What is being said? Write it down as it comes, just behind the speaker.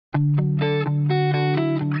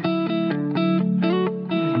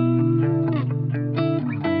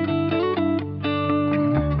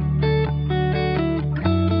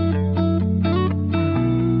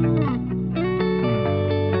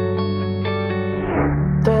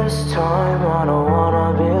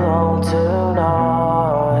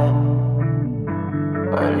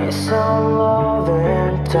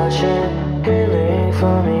touching, healing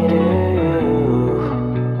from me to you,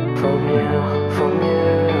 from you.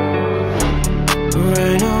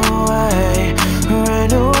 Run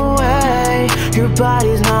away, your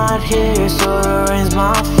body's not here, so it rains,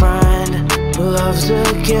 my friend. Love's a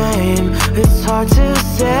game, it's hard to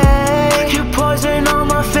say. You poison all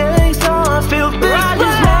my feelings, so I feel this way. I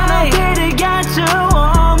just wanna be together,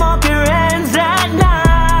 warm up your hands at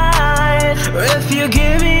night. If you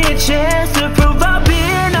give me a chance to prove I'll be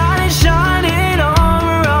your knight in shining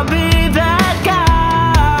armor, I'll be that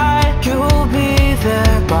guy. You'll be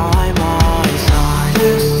there by my side.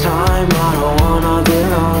 This time I don't wanna be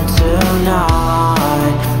alone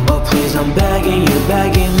tonight. Oh please, I'm begging you,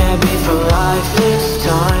 maybe for life. This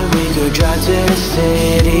time we could drive to the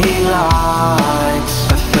city lights.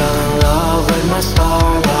 I fell in love with my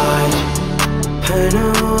starlight. Pain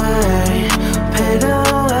away, pain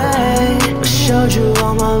away. I showed you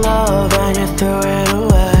all my love and you threw it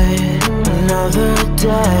away. Another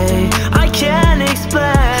day, I can't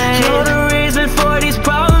explain. You're the reason for these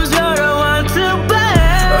problems, you're the one to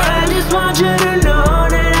blame. I just want you to know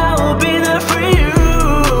that I will be there for you,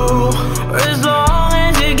 as long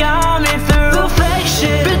as you got me through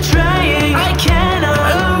perfection. Betraying, I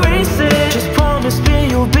cannot erase it. Just promise me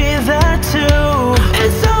you'll be there too.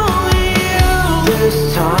 It's only you. This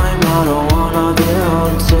time I don't wanna be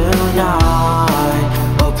alone tonight.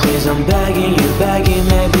 Oh please, I'm begging you,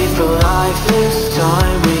 maybe for life. This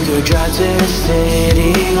time we could drive to the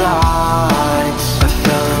city lights. I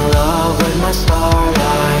fell in love with my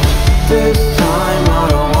starlight. This time I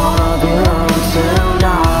don't wanna be alone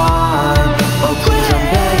tonight. Oh please, I'm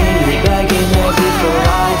begging you, maybe for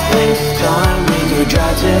life. This time we could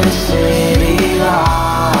drive to the city